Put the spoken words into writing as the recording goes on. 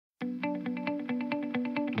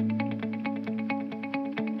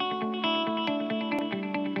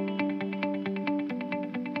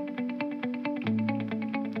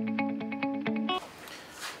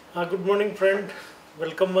Good morning, friend.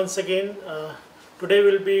 Welcome once again. Today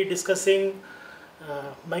we'll be discussing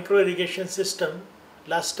micro irrigation system.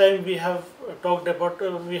 Last time we have talked about,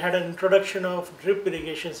 we had an introduction of drip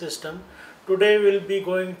irrigation system. Today we'll be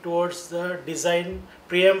going towards the design,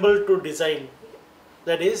 preamble to design.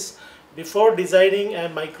 That is, before designing a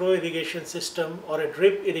micro irrigation system or a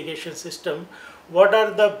drip irrigation system, what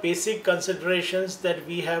are the basic considerations that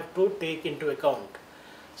we have to take into account?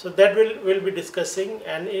 So that we'll be discussing,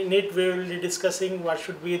 and in it we will be discussing what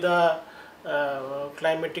should be the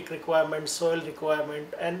climatic requirement, soil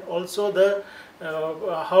requirement, and also the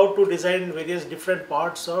how to design various different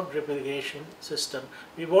parts of drip irrigation system.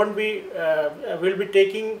 We won't be will be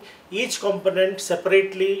taking each component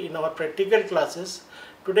separately in our practical classes.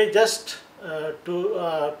 Today just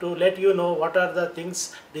to let you know what are the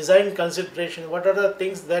things, design consideration, what are the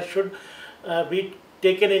things that should be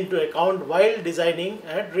taken into account while designing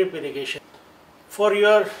a drip irrigation. For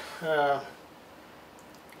your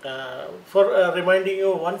reminding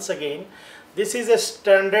you once again, this is a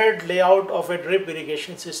standard layout of a drip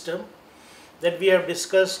irrigation system that we have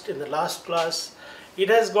discussed in the last class. It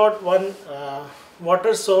has got one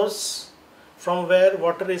water source from where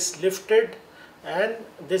water is lifted, and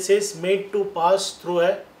this is made to pass through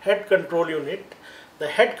a head control unit. The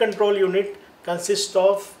head control unit consists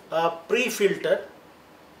of a pre-filter.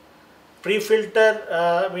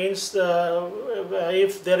 Pre-filter means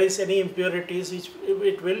if there is any impurities,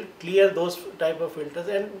 it will clear those type of filters,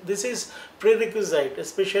 and this is prerequisite,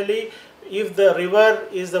 especially if the river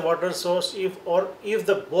is the water source, if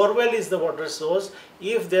the borewell is the water source,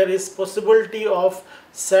 if there is possibility of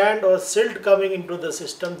sand or silt coming into the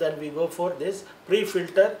system, then we go for this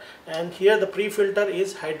pre-filter, and here the pre-filter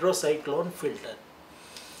is hydrocyclone filter.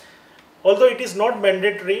 Although it is not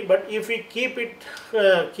mandatory, but if we keep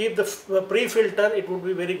the pre-filter, it would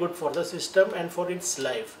be very good for the system and for its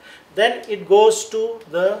life. Then it goes to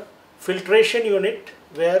the filtration unit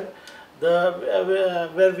where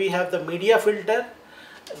we have the media filter.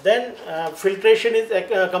 Then filtration is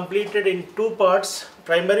completed in two parts: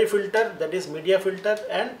 primary filter, that is media filter,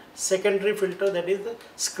 and secondary filter, that is the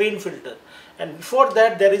screen filter. And before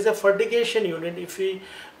that there is a fertigation unit. If we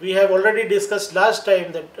have already discussed last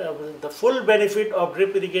time that the full benefit of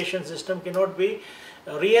drip irrigation system cannot be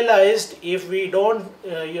realized if we don't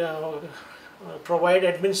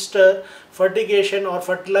administer fertigation or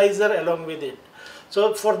fertilizer along with it.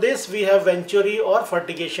 So for this we have venturi or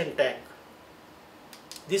fertigation tank.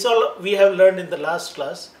 This all we have learned in the last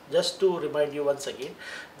class, just to remind you once again.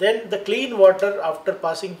 Then the clean water, after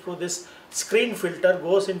passing through this screen filter,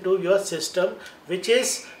 goes into your system, which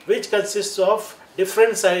consists of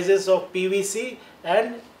different sizes of PVC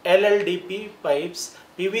and LLDP pipes.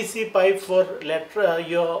 PVC pipe for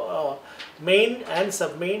your main and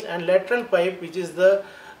sub-main, and lateral pipe, which is the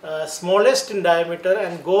smallest in diameter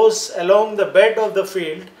and goes along the bed of the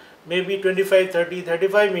field, maybe 25, 30,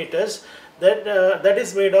 35 meters. That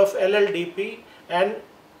is made of LLDP, and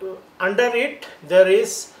under it there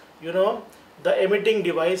is, the emitting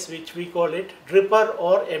device, which we call it dripper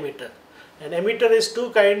or emitter. An emitter is two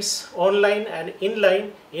kinds: online and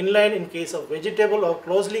inline. Inline in case of vegetable or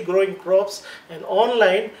closely growing crops, and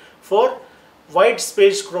online for wide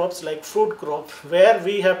space crops like fruit crop, where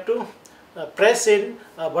we have to press in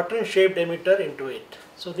a button shaped emitter into it.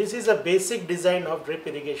 So this is a basic design of drip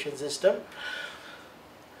irrigation system.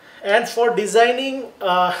 And for designing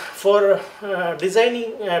drip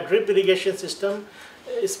irrigation system,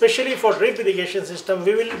 especially for drip irrigation system,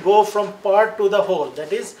 we will go from part to the whole.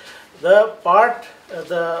 That is, the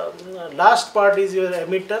last part is your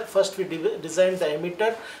emitter. First we design the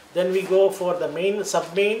emitter, then we go for the main,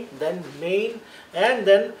 sub-main, then main, and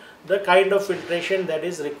then the kind of filtration that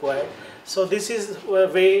is required. So this is a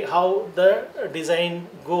way how the design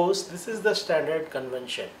goes. This is the standard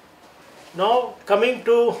convention. Now coming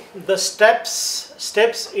to the steps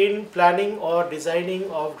in planning or designing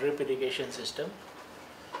of drip irrigation system.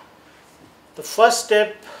 The first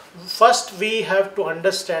we have to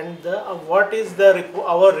understand what is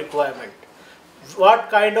our requirement, what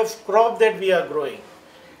kind of crop that we are growing,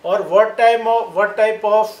 or what type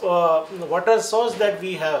of water source that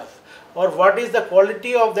we have, or what is the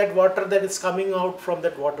quality of that water that is coming out from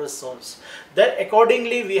that water source. Then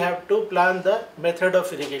accordingly we have to plan the method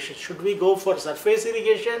of irrigation. Should we go for surface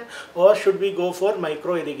irrigation or should we go for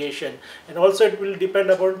micro irrigation? And also it will depend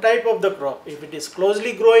upon type of the crop. If it is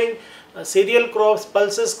closely growing cereal crops,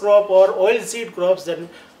 pulses crop, or oil seed crops, then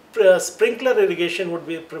sprinkler irrigation would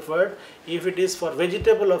be preferred. If it is for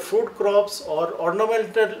vegetable or fruit crops or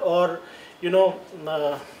ornamental or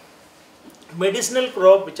medicinal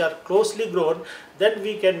crop which are closely grown, then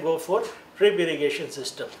we can go for drip irrigation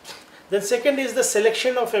system. Then second is the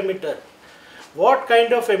selection of emitter. What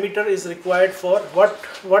kind of emitter is required for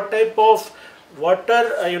what type of water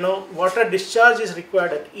water discharge is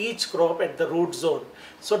required at each crop at the root zone.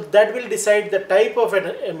 So that will decide the type of an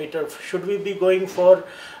emitter. Should we be going for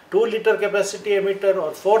 2-liter capacity emitter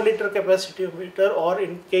or 4-liter capacity emitter, or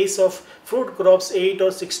in case of fruit crops 8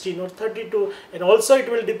 or 16 or 32, and also it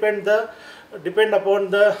will depend upon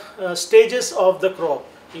the stages of the crop.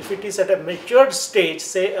 If it is at a matured stage,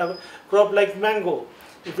 say a crop like mango,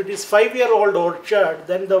 if it is 5-year-old orchard,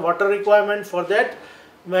 then the water requirement for that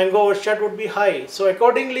mango orchard would be high. So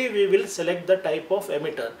accordingly we will select the type of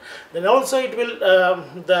emitter. Then also it will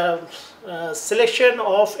the selection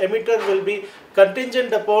of emitter will be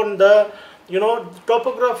contingent upon the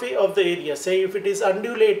topography of the area. Say if it is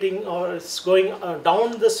undulating or it's going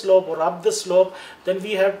down the slope or up the slope, then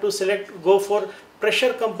we have to go for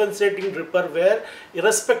pressure compensating dripper, where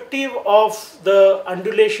irrespective of the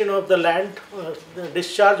undulation of the land, the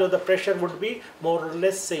discharge or the pressure would be more or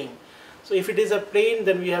less same. So if it is a plain,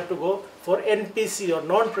 then we have to go for NPC or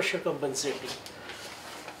non-pressure compensating.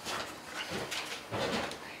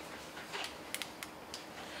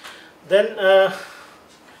 Then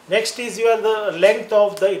next is the length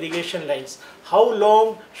of the irrigation lines. How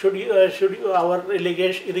long should our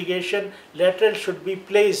irrigation lateral should be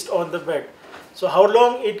placed on the bed? So how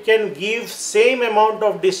long it can give same amount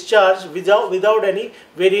of discharge without any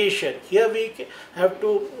variation. Here we have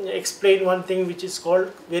to explain one thing which is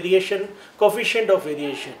called coefficient of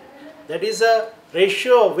variation. That is a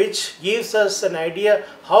ratio which gives us an idea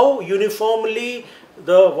how uniformly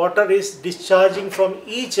the water is discharging from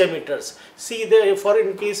each emitters. See,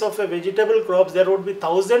 in case of a vegetable crops, there would be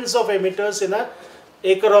thousands of emitters in an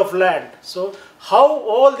acre of land. So how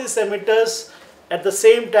all these emitters at the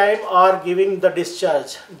same time are giving the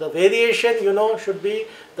discharge? The variation should be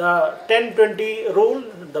the 10-20 rule.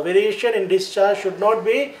 The variation in discharge should not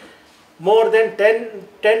be more than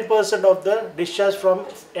 10% of the discharge from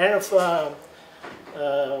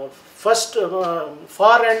first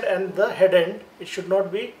far end and the head end. It should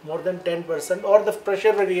not be more than 10%, or the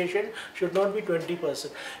pressure variation should not be 20%.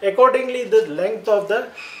 Accordingly the length of the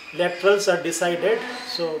laterals are decided.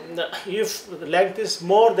 So if the length is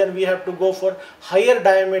more, then we have to go for higher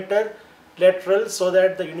diameter laterals so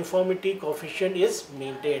that the uniformity coefficient is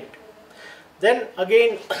maintained. Then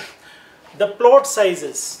again the plot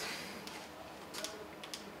sizes.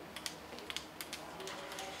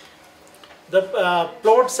 The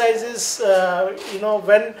plot sizes,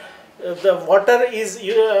 when the water is,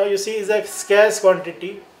 you see, is a scarce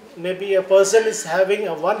quantity. Maybe a person is having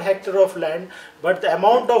a 1 hectare of land, but the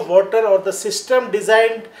amount of water or the system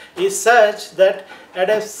designed is such that at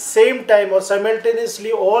the same time or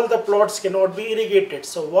simultaneously all the plots cannot be irrigated.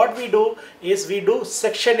 So what we do is we do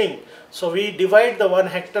sectioning. So we divide the 1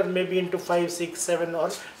 hectare maybe into 5, 6, 7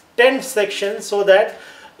 or 10 sections, so that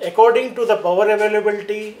according to the power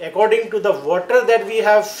availability, according to the water that we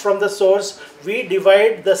have from the source, we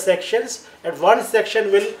divide the sections. At one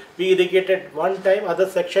section will be irrigated one time, other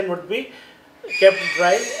section would be kept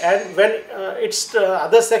dry, and when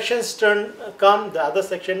other sections come, the other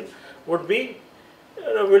section would be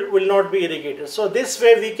will not be irrigated. So this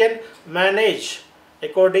way we can manage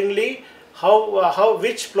accordingly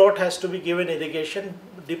which plot has to be given irrigation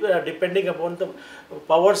depending upon the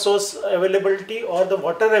power source availability or the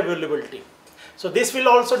water availability. So this will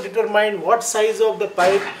also determine what size of the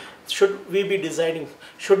pipe should we be designing.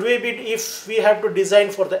 If we have to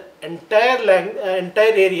design for the entire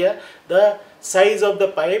area, the size of the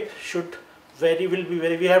pipe should vary.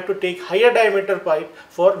 We have to take higher diameter pipe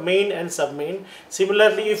for main and sub-main.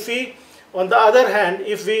 Similarly, on the other hand,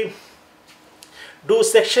 if we do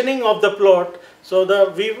sectioning of the plot, so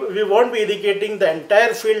we won't be irrigating the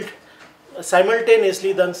entire field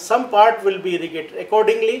simultaneously, then some part will be irrigated.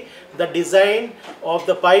 Accordingly, the design of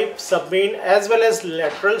the pipe, sub-main as well as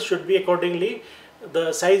lateral should be accordingly,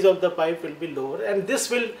 the size of the pipe will be lower, and this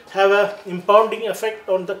will have a impounding effect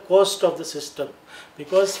on the cost of the system,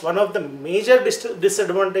 because one of the major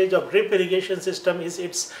disadvantage of drip irrigation system is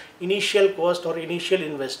its initial cost or initial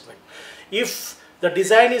investment. If the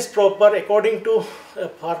design is proper according to a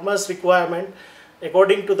farmer's requirement,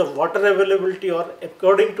 according to the water availability or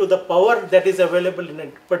according to the power that is available in a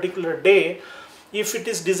particular day, if it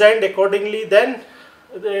is designed accordingly, then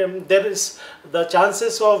there is the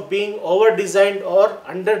chances of being over designed or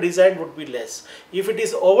under designed would be less. If it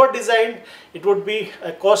is over designed, it would be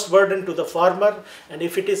a cost burden to the farmer, and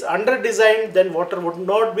if it is under designed, then water would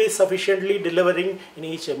not be sufficiently delivering in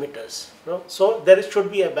each emitters. So there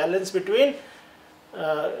should be a balance between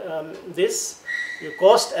this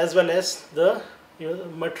cost as well as the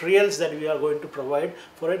materials that we are going to provide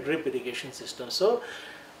for a drip irrigation system. So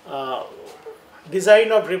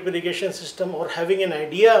design of drip irrigation system or having an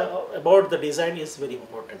idea about the design is very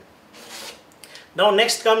important. Now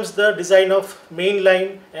next comes the design of main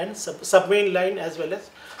line and sub-main line as well as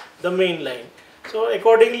the main line. So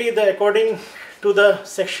according to the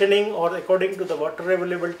sectioning or according to the water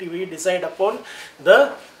availability, we decide upon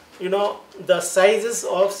the the sizes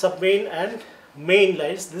of sub-main and main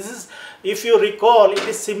lines. This is, if you recall, it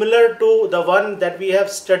is similar to the one that we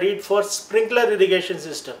have studied for sprinkler irrigation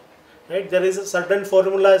system, right? There is a certain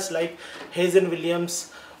formulas like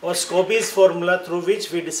Hazen-Williams or Scobie's formula through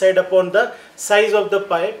which we decide upon the size of the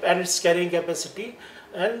pipe and its carrying capacity,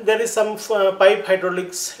 and there is some pipe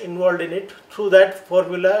hydraulics involved in it through that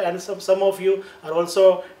formula, and some of you are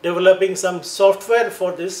also developing some software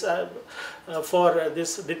for this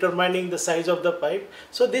determining the size of the pipe.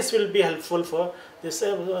 So this will be helpful for this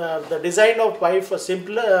the design of pipe for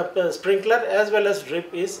sprinkler as well as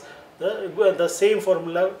drip is the same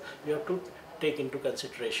formula you have to take into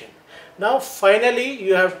consideration. Now finally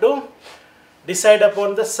you have to decide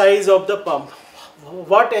upon the size of the pump.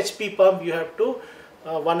 What HP pump you have to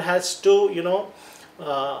one has to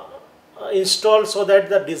install so that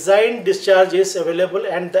the designed discharge is available,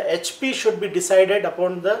 and the HP should be decided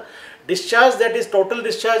upon the discharge, that is total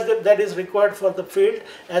discharge that is required for the field,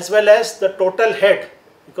 as well as the total head,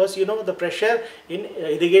 because the pressure in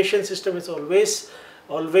irrigation system is always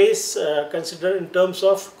considered in terms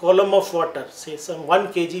of column of water. Say some 1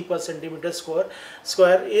 kg per centimeter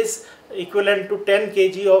square is equivalent to 10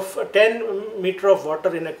 kg of 10 meter of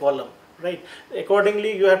water in a column, right?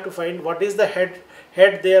 Accordingly you have to find what is the head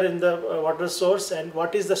there in the water source, and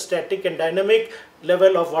what is the static and dynamic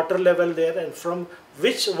level of water level there, and from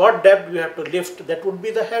what depth you have to lift. That would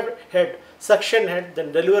be the head, suction head,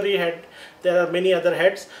 then delivery head. There are many other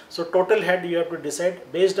heads, so total head you have to decide.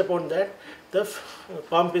 Based upon that the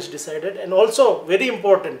pump is decided. And also very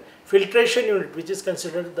important, filtration unit, which is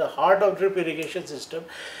considered the heart of drip irrigation system,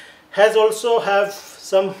 has also have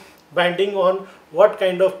some binding on what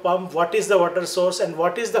kind of pump, what is the water source, and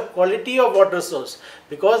what is the quality of water source,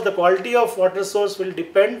 because the quality of water source will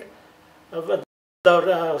depend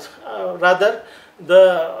rather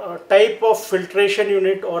the type of filtration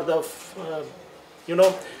unit or the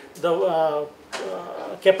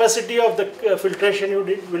capacity of the filtration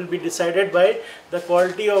unit will be decided by the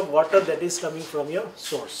quality of water that is coming from your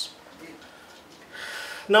source.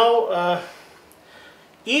 Now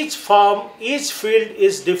each farm, each field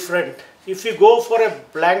is different. If you go for a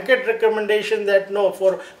blanket recommendation that no,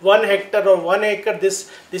 for 1 hectare or 1 acre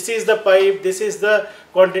this is the pipe, this is the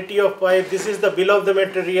quantity of pipe, this is the bill of the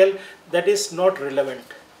material, that is not relevant.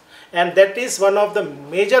 And that is one of the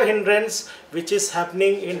major hindrance which is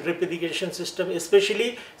happening in drip irrigation system,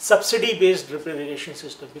 especially subsidy based drip irrigation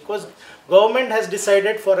system, because government has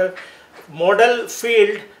decided for a model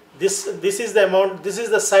field, this is the amount, this is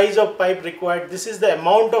the size of pipe required, this is the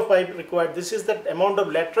amount of pipe required, this is the amount of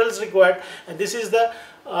laterals required, and this is the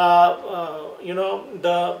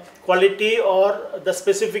the quality or the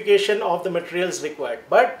specification of the materials required.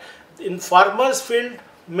 But in farmers field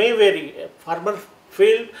may vary. Farmer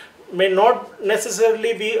field may not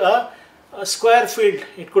necessarily be a square field,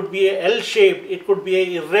 it could be a L shaped, it could be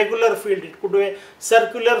a irregular field, it could be a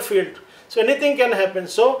circular field, so anything can happen.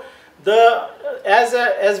 So as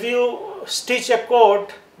you stitch a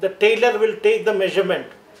coat, the tailor will take the measurement,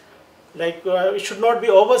 like it should not be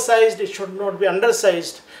oversized, it should not be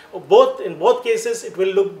undersized. In both cases it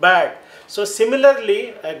will look bad. So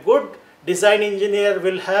similarly, a good design engineer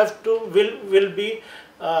will be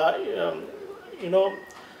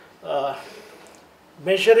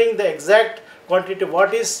measuring the exact quantity,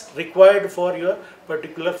 what is required for your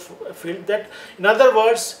particular field. That, in other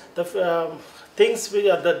words, the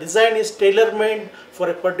the design is tailor-made for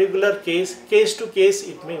a particular case to case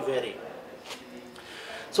it may vary.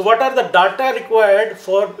 So what are the data required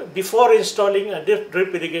before installing a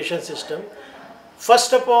drip irrigation system?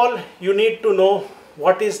 First of all, you need to know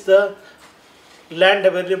what is the land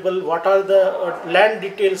available, what are the land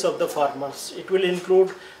details of the farmers. It will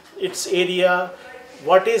include its area,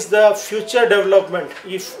 what is the future development,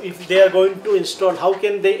 if they are going to install, how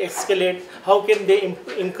can they escalate, how can they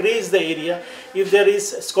increase the area, if there is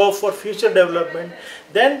scope for future development.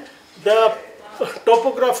 Then the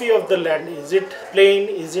topography of the land, is it plain,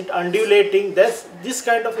 is it undulating, this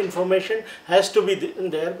kind of information has to be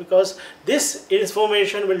there, because this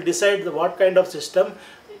information will decide what kind of system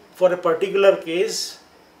for a particular case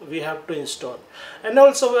we have to install. And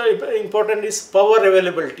also important is power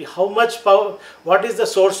availability. How much power, what is the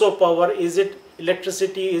source of power, is it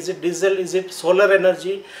electricity, is it diesel, is it solar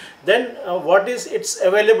energy, then what is its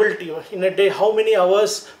availability in a day, how many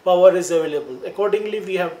hours power is available. Accordingly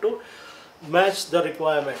we have to match the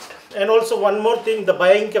requirement. And also one more thing, the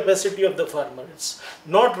buying capacity of the farmer. It's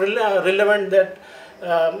not relevant that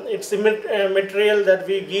it's material that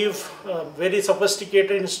we give very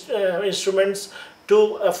sophisticated instruments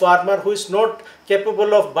to a farmer who is not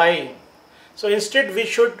capable of buying. So instead we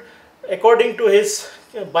should, according to his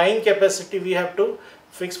buying capacity, we have to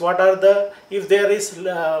fix what are the, if there is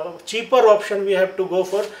cheaper option, we have to go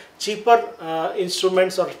for cheaper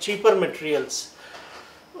instruments or cheaper materials.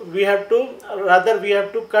 We have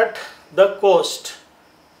to cut the cost,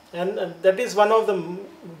 and that is one of the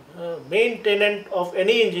main tenet of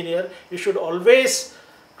any engineer. You should always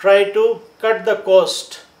try to cut the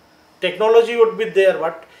cost. Technology would be there,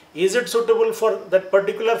 but is it suitable for that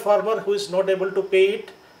particular farmer who is not able to pay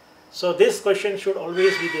it? So this question should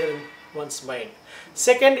always be there in one's mind.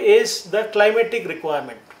 Second is the climatic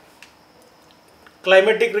requirement.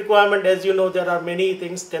 Climatic requirement, as you know, there are many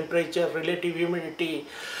things: temperature, relative humidity,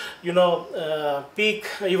 peak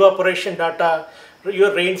evaporation data,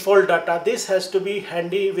 your rainfall data. This has to be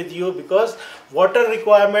handy with you, because water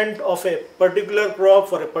requirement of a particular crop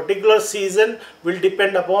for a particular season will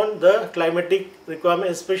depend upon the climatic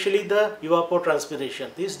requirement, especially the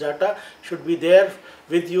evapotranspiration. This data should be there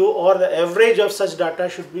with you, or the average of such data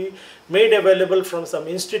should be made available from some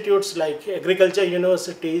institutes like agriculture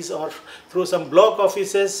universities, or through some block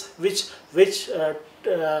offices which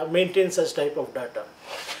maintain such type of data.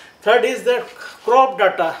 Third is the crop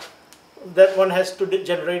data that one has to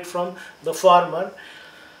generate from the farmer.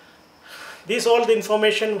 These all the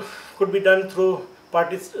information could be done through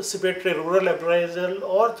participatory rural appraisal,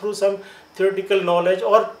 or through some theoretical knowledge,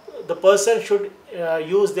 or the person should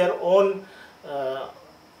use their own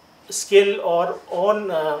skill or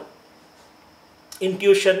own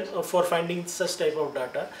intuition for finding such type of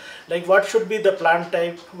data, like what should be the plant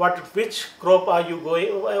type, which crop are you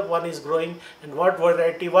one is growing, and what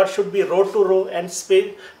variety, what should be row to row and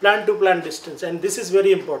space, plant to plant distance. And this is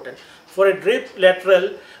very important. For a drip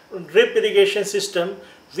irrigation system,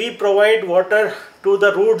 we provide water to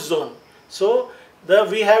the root zone. So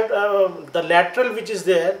we have the lateral which is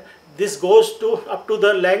there, this goes to up to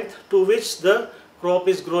the length to which the crop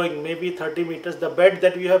is growing, maybe 30 meters. The bed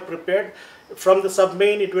that we have prepared from the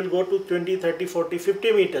submain, it will go to 20, 30, 40,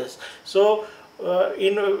 50 meters. So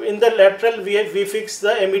in the lateral we fix the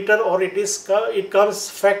emitter, or it comes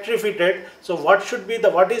factory fitted. So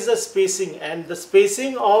what is the spacing, and the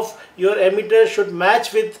spacing of your emitter should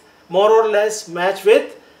match with, more or less match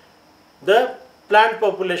with the plant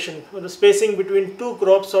population, the spacing between two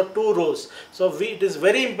crops or two rows. So it is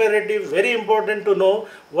very imperative, very important to know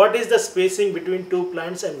what is the spacing between two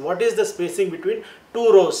plants and what is the spacing between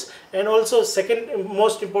two rows. And also second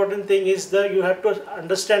most important thing is you have to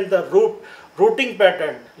understand the rooting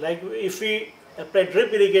pattern. Like if we apply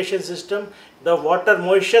drip irrigation system, the water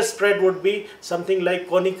moisture spread would be something like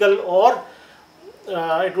conical, or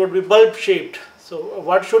it would be bulb shaped. So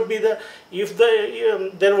what should be there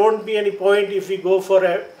won't be any point if we go for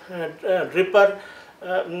a dripper.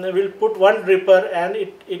 We'll put one dripper and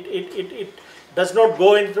it does not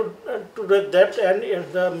go into to the depth, and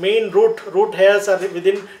the main root hairs are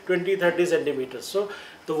within 20-30 centimeters. So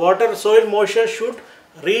the soil moisture should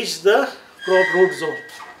reach the crop root zone.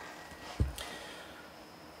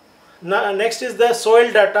 Now next is the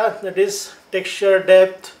soil data, that is texture,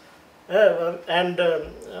 depth, and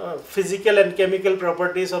physical and chemical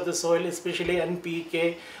properties of the soil, especially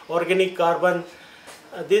NPK, organic carbon.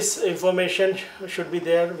 This information should be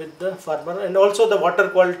there with the farmer. And also the water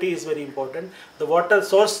quality is very important. The water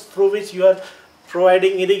source through which you are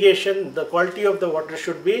providing irrigation, the quality of the water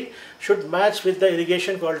should match with the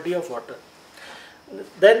irrigation quality of water.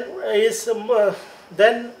 Then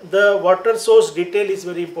the water source detail is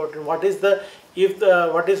very important. What is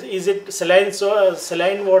is it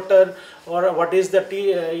saline water, or what is the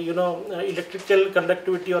electrical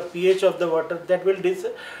conductivity or pH of the water? That will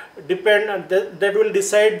depend, and that will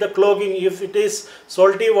decide the clogging. If it is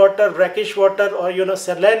salty water, brackish water, or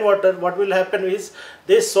saline water, what will happen is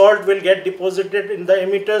this salt will get deposited in the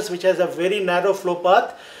emitters, which has a very narrow flow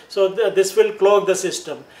path. So this will clog the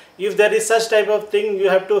system. If there is such type of thing, you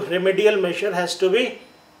have to remedial measure has to be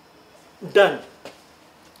done.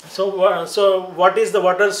 So what is the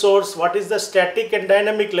water source? What is the static and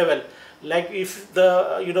dynamic level? Like if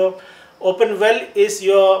the open well is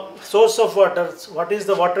your source of water, what is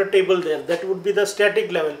the water table there? That would be the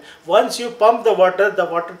static level. Once you pump the water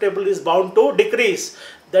table is bound to decrease.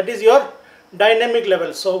 That is your dynamic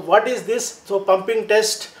level. So what is this? So pumping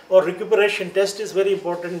test or recuperation test is very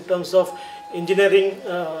important in terms of engineering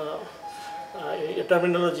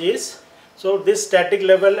terminologies. So this static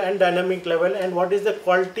level and dynamic level, and what is the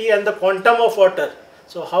quality and the quantum of water.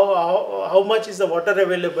 So how much is the water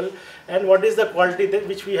available, and what is the quality that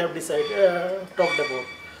which we have decided talked about.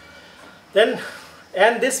 Then,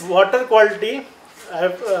 and this water quality, I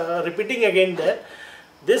am repeating again that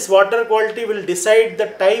this water quality will decide the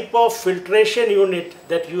type of filtration unit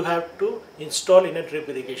that you have to install in a drip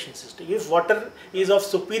irrigation system. If water is of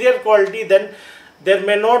superior quality, then there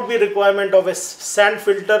may not be requirement of a sand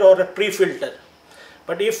filter or a pre-filter.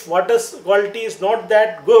 But if water quality is not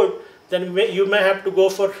that good, then you may have to go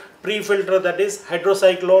for pre-filter, that is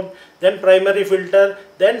hydrocyclone, then primary filter,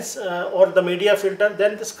 then or the media filter,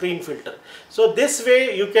 then the screen filter. So this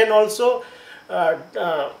way you can also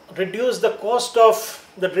reduce the cost of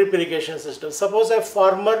the drip irrigation system. Suppose a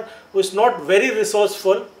farmer who is not very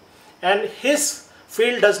resourceful and his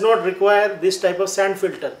field does not require this type of sand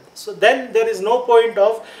filter, so then there is no point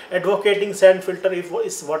of advocating sand filter if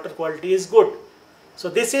his water quality is good. So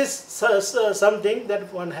this is something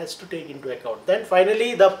that one has to take into account. Then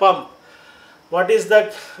finally the pump. What is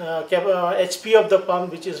the HP of the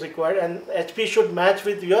pump which is required, and HP should match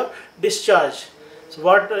with your discharge. So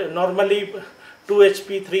what normally 2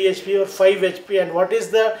 HP, 3 HP or 5 HP, and what is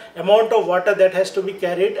the amount of water that has to be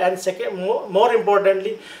carried, and second, more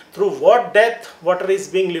importantly, through what depth water is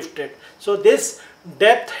being lifted. So this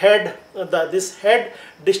depth head, this head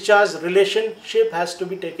discharge relationship has to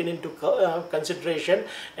be taken into consideration,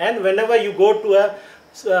 and whenever you go to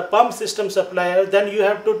a pump system supplier, then you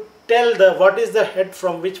have to tell what is the head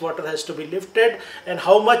from which water has to be lifted and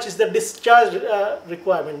how much is the discharge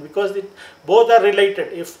requirement, because both are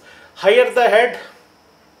related. If higher the head,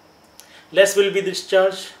 less will be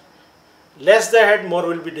discharged, less the head, more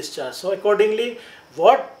will be discharged. So accordingly,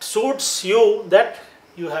 what suits you, that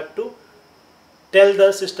you have to tell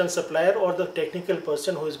the system supplier or the technical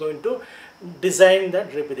person who is going to design the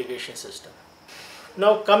drip irrigation system.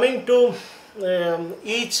 Now coming to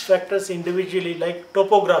each factors individually, like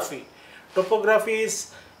topography. Topography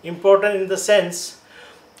is important in the sense,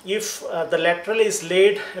 if the lateral is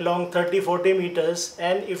laid along 30-40 meters,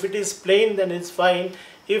 and if it is plain, then it's fine.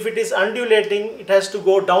 If it is undulating, it has to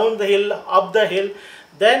go down the hill, up the hill,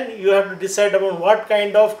 then you have to decide upon what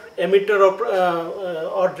kind of emitter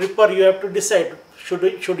or dripper you have to decide.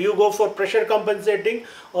 Should you go for pressure compensating,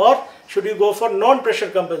 or should you go for non-pressure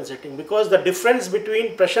compensating? Because the difference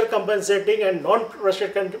between pressure compensating and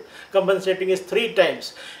non-pressure compensating is 3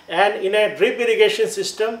 times. And in a drip irrigation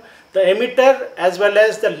system, the emitter as well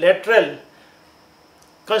as the lateral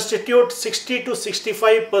constitute 60 to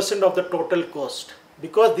 65% of the total cost,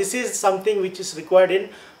 because this is something which is required in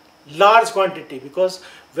large quantity, because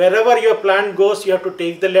wherever your plant goes, you have to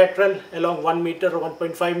take the lateral along 1 meter or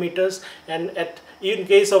 1.5 meters, and in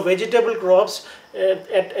case of vegetable crops,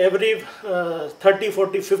 at every 30,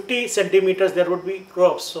 40, 50 centimeters there would be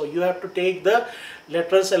crops, so you have to take the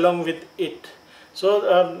laterals along with it.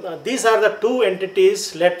 So these are the two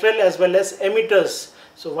entities, lateral as well as emitters.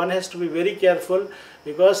 So one has to be very careful,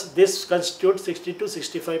 because this constitutes 60 to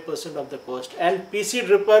 65% of the cost. And PC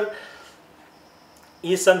dripper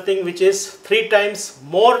is something which is 3 times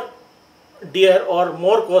more dear or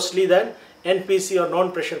more costly than NPC or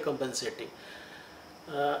non-pressure compensating.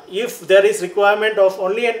 If there is requirement of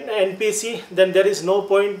only an NPC, then there is no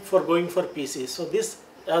point for going for PC. So this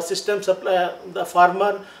system supplier, the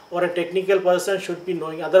farmer or a technical person should be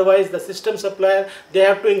knowing. Otherwise the system supplier, they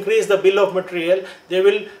have to increase the bill of material. They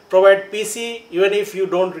will provide PC even if you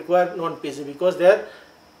don't require non-PC, because the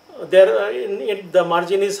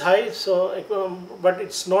margin is high, so but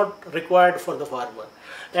it's not required for the farmer.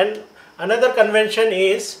 And another convention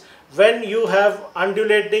is, when you have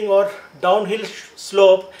undulating or downhill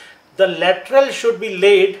slope, the lateral should be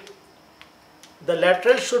laid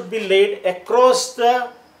across the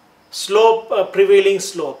slope, prevailing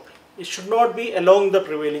slope. It should not be along the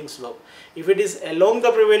prevailing slope. If it is along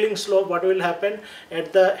the prevailing slope, what will happen?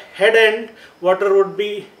 At the head end, water would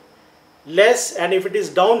be less, and if it is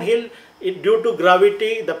downhill, due to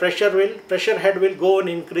gravity, the pressure head will go on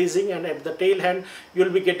increasing, and at the tail end you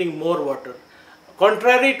will be getting more water.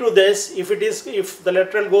 Contrary to this, if the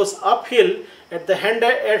lateral goes uphill, at the head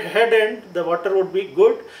end the water would be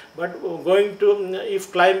good, but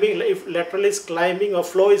if lateral is climbing or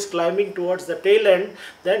flow is climbing towards the tail end,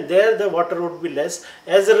 then there the water would be less.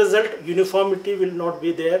 As a result, uniformity will not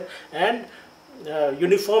be there, and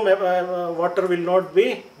uniform water will not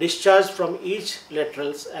be discharged from each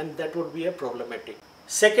laterals, and that would be a problematic.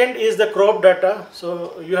 Second is the crop data.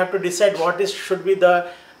 So you have to decide what should be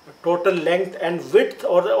the total length and width,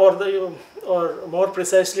 or more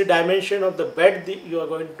precisely dimension of the bed you are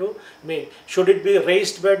going to make. Should it be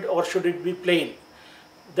raised bed or should it be plain?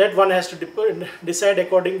 That one has to decide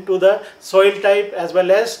according to the soil type as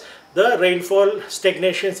well as the rainfall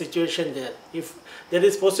stagnation situation there. If there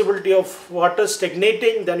is possibility of water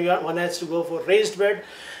stagnating, then one has to go for raised bed,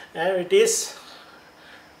 and it is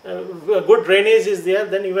a good drainage is there,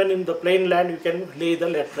 then even in the plain land you can lay the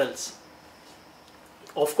laterals.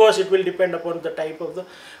 Of course it will depend upon the type of the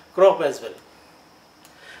crop as well.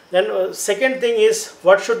 Then second thing is,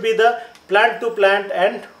 what should be the plant to plant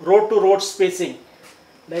and row to row spacing?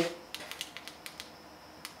 Like,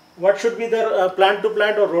 what should be the plant to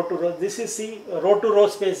plant or row to row? This is row to row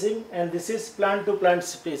spacing, and this is plant to plant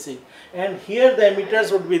spacing, and here the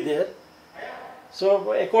emitters would be there.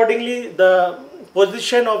 So accordingly the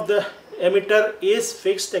position of the emitter is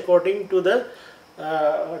fixed according to the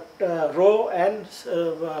row and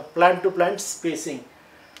plant to plant spacing.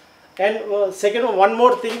 And second, one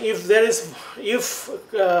more thing, if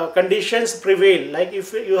conditions prevail, like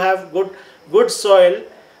if you have good soil,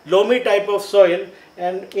 loamy type of soil,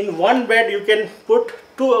 and in one bed you can put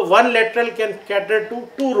one lateral can cater to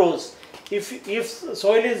 2 rows. If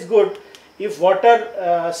soil is good, if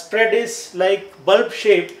water spread is like bulb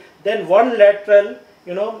shaped, then one lateral,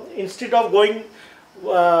 instead of going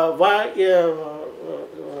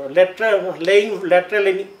laying lateral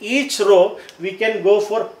in each row, we can go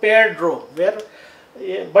for paired row.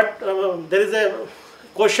 But there is a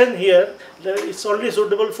caution here, it's only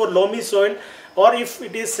suitable for loamy soil, or if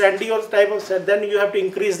it is sandy or type of sand, then you have to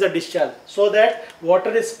increase the discharge so that water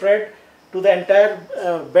is spread to the entire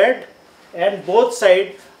bed, and both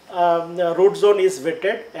side root zone is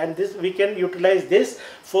wetted, and this we can utilize this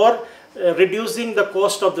for reducing the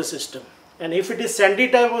cost of the system. And if it is sandy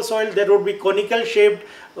type of soil, there would be conical shaped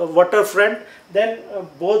waterfront, then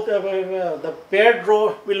both the paired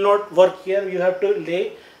row will not work here. You have to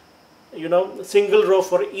lay single row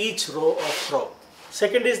for each row of crop.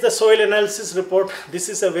 Second is the soil analysis report. This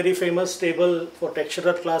is a very famous table for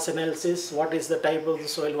textural class analysis. What is the type of the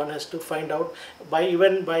soil, one has to find out.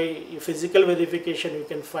 Even by physical verification you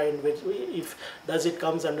can find if does it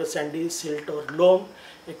comes under sandy, silt or loam.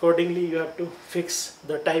 Accordingly you have to fix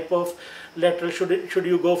the type of lateral, should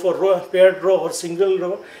you go for paired row or single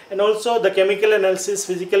row. And also the chemical analysis,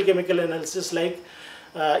 physical chemical analysis like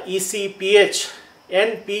EC, pH,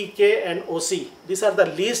 N, P, K and OC. These are the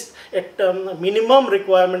least minimum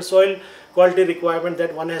requirement, soil quality requirement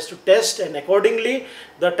that one has to test, and accordingly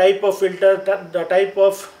the type of filter, the type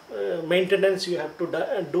of maintenance you have to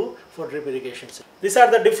do for drip irrigation. These are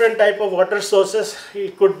the different type of water sources.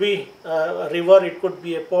 It could be a river, it could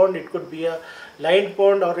be a pond, it could be a lined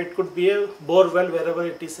pond, or it could be a bore well, wherever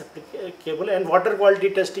it is applicable. And water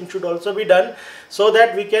quality testing should also be done so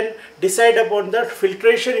that we can decide upon the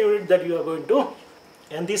filtration unit that you are going to.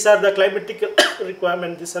 And these are the climatic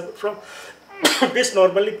requirements. These are from this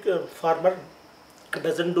normally farmer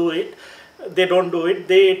doesn't do it. They don't do it.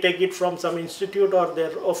 They take it from some institute or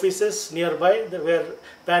their offices nearby, where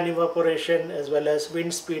pan evaporation as well as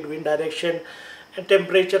wind speed, wind direction, and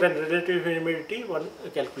temperature and relative humidity one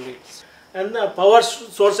calculates. And the power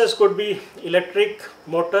sources could be electric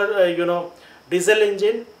motor, diesel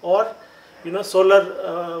engine, or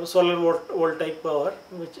solar voltaic power,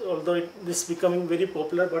 which although this is becoming very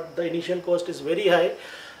popular, but the initial cost is very high.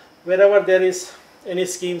 Wherever there is any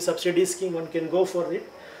scheme, subsidy scheme, one can go for it.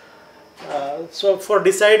 So for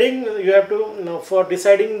deciding, you have to for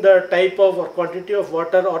deciding the type of or quantity of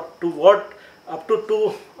water, or to what up to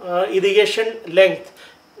 2 irrigation length,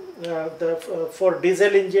 for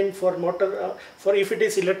diesel engine, for motor, for if it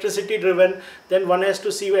is electricity driven, then one has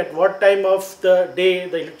to see at what time of the day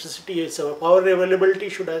the electricity is, power availability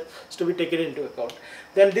has to be taken into account.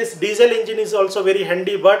 Then this diesel engine is also very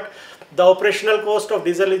handy, but the operational cost of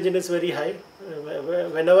diesel engine is very high.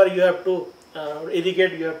 Whenever you have to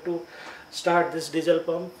irrigate, you have to start this diesel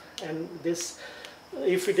pump, and this,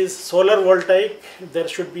 if it is solar voltaic, there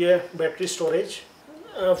should be a battery storage.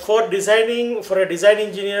 For a design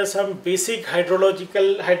engineer, some basic hydrologic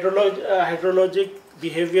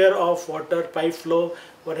behavior of water pipe flow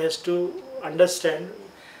one has to understand.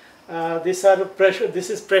 These are pressure. This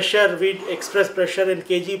is pressure. We express pressure in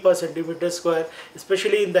kg per centimeter square.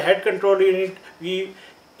 Especially in the head control unit, we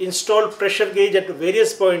install pressure gauge at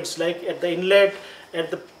various points, like at the inlet,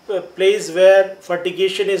 at the place where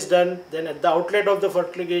fertigation is done, then at the outlet of the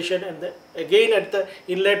fertigation, and again at the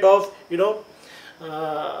inlet of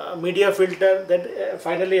media filter, then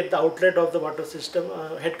finally at the outlet of the water system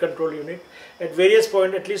head control unit. At various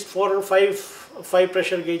points, at least 4 or 5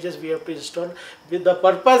 pressure gauges we have to install. With the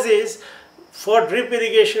purpose is for drip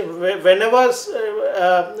irrigation, whenever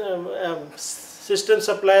system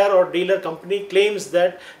supplier or dealer company claims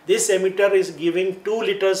that this emitter is giving 2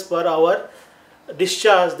 liters per hour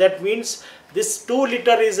discharge, that means this 2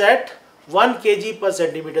 liter is at 1 kg per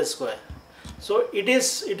centimeter square. So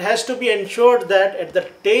it has to be ensured that at the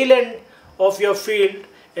tail end of your field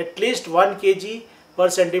at least 1 kg per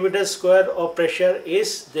centimeter square of pressure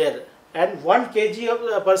is there, and 1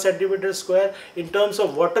 kg per centimeter square in terms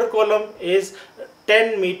of water column is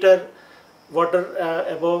 10 meter water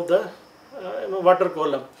above the water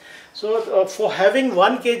column. So for having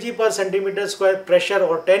 1 kg per centimeter square pressure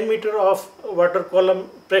or 10 meter of water column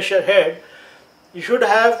pressure head, you should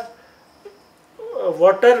have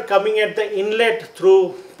water coming at the inlet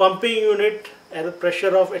through pumping unit at a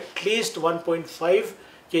pressure of at least 1.5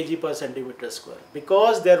 kg per centimeter square,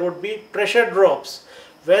 because there would be pressure drops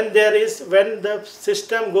when the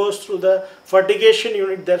system goes through the fertigation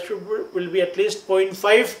unit. There will be at least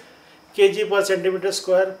 0.5 kg per centimeter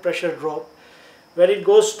square pressure drop. When it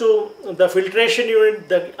goes to the filtration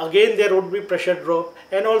unit, again there would be pressure drop,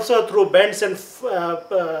 and also through bends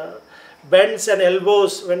and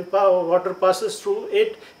elbows, when water passes through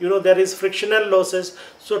it, there is frictional losses.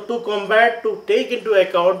 So to take into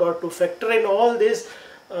account or to factor in all this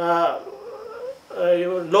loss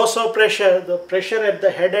of pressure, the pressure at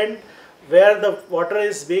the head end where the water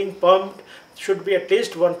is being pumped should be at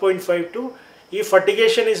least 1.5 to, if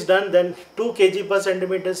fertigation is done, then 2 kg per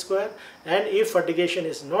centimeter square, and if fertigation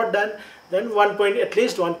is not done, then at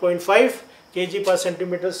least 1.5 kg per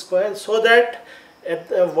centimeter square, so that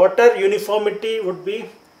water uniformity would be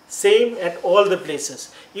same at all the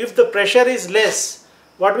places. If the pressure is less,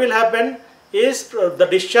 what will happen is the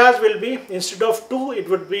discharge will be, instead of 2, it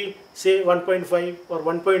would be say 1.5 or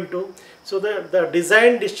 1.2. So the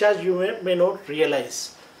design discharge you may not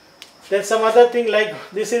realize. Then some other thing like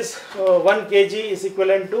this is 1 kg is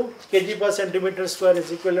equivalent to kg per centimeter square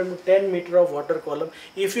is equivalent to 10 meter of water column.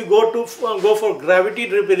 If you go for gravity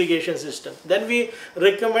drip irrigation system, then we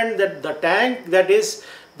recommend that the tank that is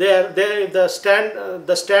the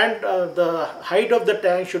height of the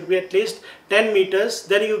tank should be at least 10 meters.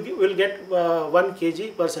 Then you will get 1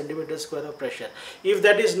 kg per centimeter square of pressure. If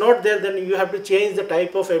that is not there, then you have to change the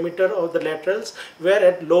type of emitter of the laterals, where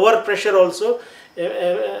at lower pressure also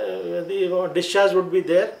the discharge would be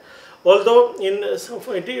there, although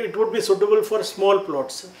it would be suitable for small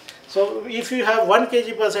plots. So if you have 1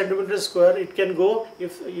 kg per centimeter square, it can go,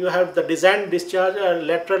 if you have the design discharge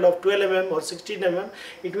lateral of 12 mm or 16 mm,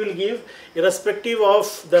 it will give, irrespective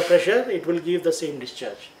of the pressure, it will give the same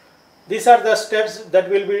discharge. These are the steps that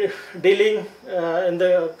we will be dealing in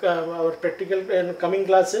our practical and coming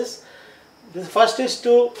classes. The first is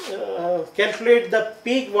to calculate the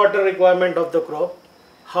peak water requirement of the crop.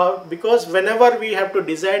 Because whenever we have to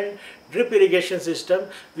design drip irrigation system,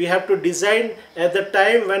 we have to design at the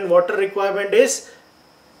time when water requirement is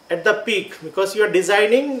at the peak, because you are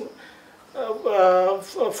designing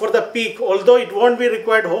for the peak, although it won't be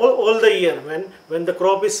required all the year. When the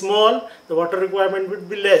crop is small, the water requirement would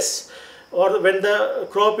be less, or when the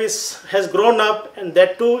crop has grown up, and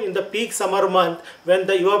that too in the peak summer month when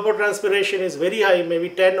the evapotranspiration is very high, maybe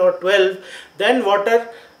 10 or 12, then water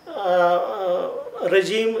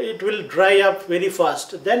regime, it will dry up very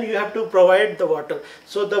fast. Then you have to provide the water.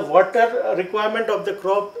 So the water requirement of the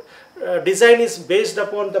crop design is based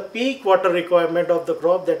upon the peak water requirement of the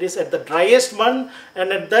crop, that is at the driest month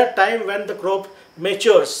and at that time when the crop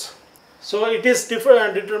matures. So it is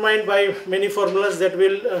determined by many formulas that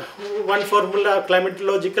will, one formula,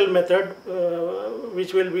 climatological method,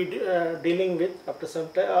 which we will be dealing with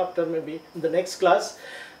after maybe in the next class.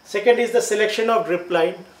 Second is the selection of drip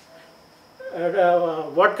line.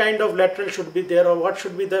 What kind of lateral should be there, or what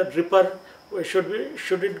should be the dripper?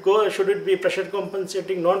 Should it be pressure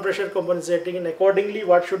compensating, non-pressure compensating, and accordingly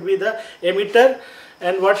what should be the emitter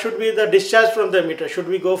and what should be the discharge from the emitter? Should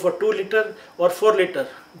we go for 2 liter or 4 liter?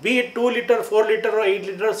 Be it 2 liter, 4 liter or 8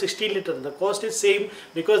 liter or 16 liter, the cost is same,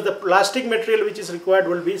 because the plastic material which is required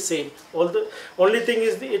will be same. Only thing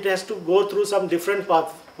is it has to go through some different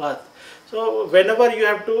path. So whenever you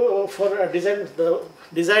have to, for a design, the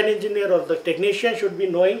design engineer or the technician should be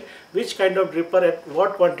knowing which kind of dripper at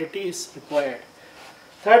what quantity is required.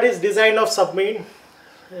 Third is design of submain.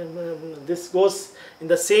 This goes in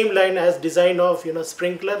the same line as design of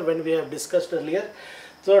sprinkler, when we have discussed earlier.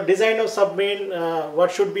 So design of submain,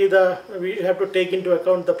 what should be we have to take into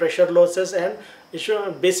account the pressure losses, and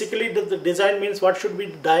basically the design means what should be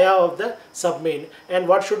the dia of the submain and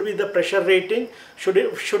what should be the pressure rating.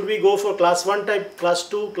 Should we go for class 1 type, class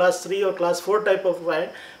 2, class 3 or class 4 type of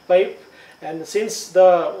pipe, and since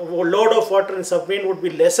the load of water in submain would be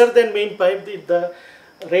lesser than main pipe, the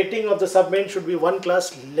rating of the submain should be one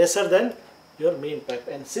class lesser than your main pipe.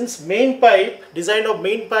 And since main pipe, design of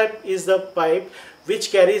main pipe is the pipe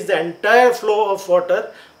which carries the entire flow of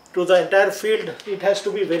water to the entire field, it has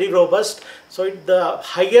to be very robust. So the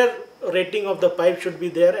higher rating of the pipe should be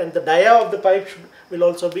there, and the dia of the pipe will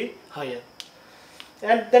also be higher.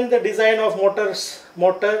 And then the design of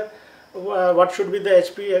motor, what should be the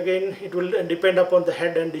HP, again it will depend upon the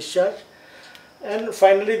head and discharge. And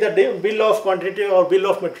finally the bill of quantity or bill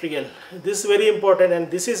of material. This is very important,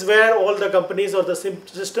 and this is where all the companies or the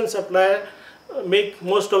system supplier make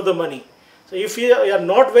most of the money. So if you are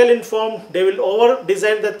not well informed, they will over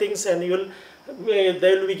design the things, and they will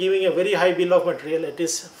be giving a very high bill of material. It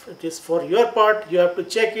is for your part, you have to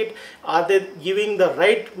check it. Are they giving the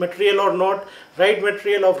right material or not? Right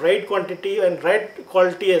material of right quantity and right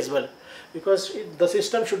quality as well. Because the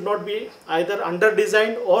system should not be either under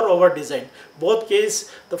designed or over designed. Both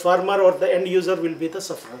case, the farmer or the end user will be the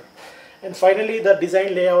sufferer. And finally, the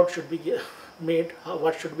design layout should be made.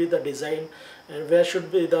 What should be the design, and where should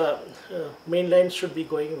be the main lines should be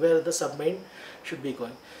going, where the submain should be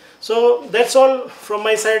going. So that's all from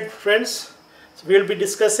my side, friends. So we will be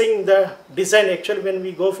discussing the design. Actually, when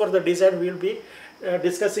we go for the design, we will be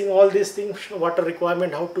discussing all these things: water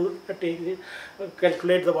requirement, how to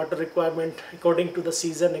calculate the water requirement according to the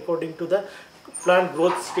season, according to the plant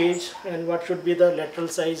growth stage, and what should be the lateral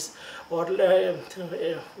size, or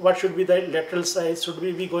what should be the lateral size. Should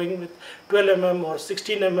we be going with 12 mm or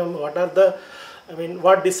 16 mm? What are the,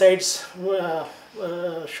 what decides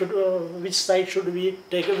which side should we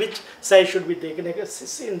take, which size should be taken? In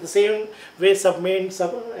the same way, submain,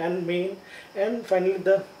 and main, and finally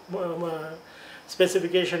the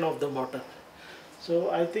specification of the motor. So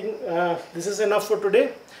I think this is enough for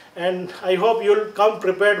today, and I hope you will come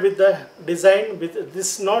prepared with the design. With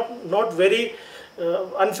this not very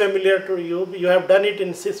unfamiliar to you. You have done it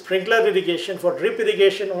in sprinkler irrigation. For drip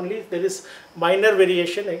irrigation only there is minor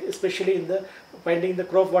variation, especially in the finding the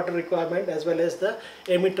crop water requirement as well as the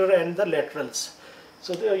emitter and the laterals.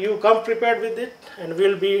 So you come prepared with it, and we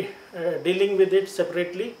will be dealing with it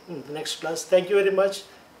separately in the next class. Thank you very much.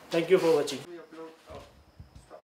 Thank you for watching.